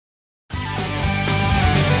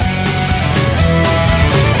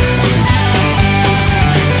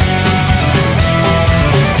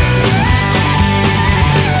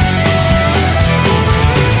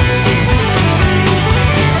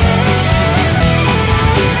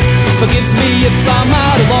Forgive me if I'm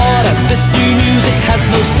out of order. This new music has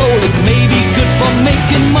no soul. It may be good for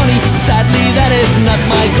making money, sadly that is not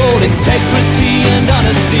my goal. Integrity and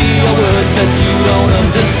honesty are words that you don't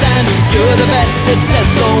understand. You're the best, it says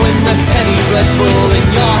so in the penny dreadful in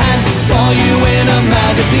your hand. Saw you in a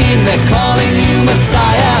magazine, they're calling you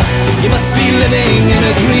Messiah. You must be living in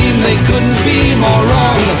a dream, they couldn't be more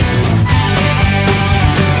wrong.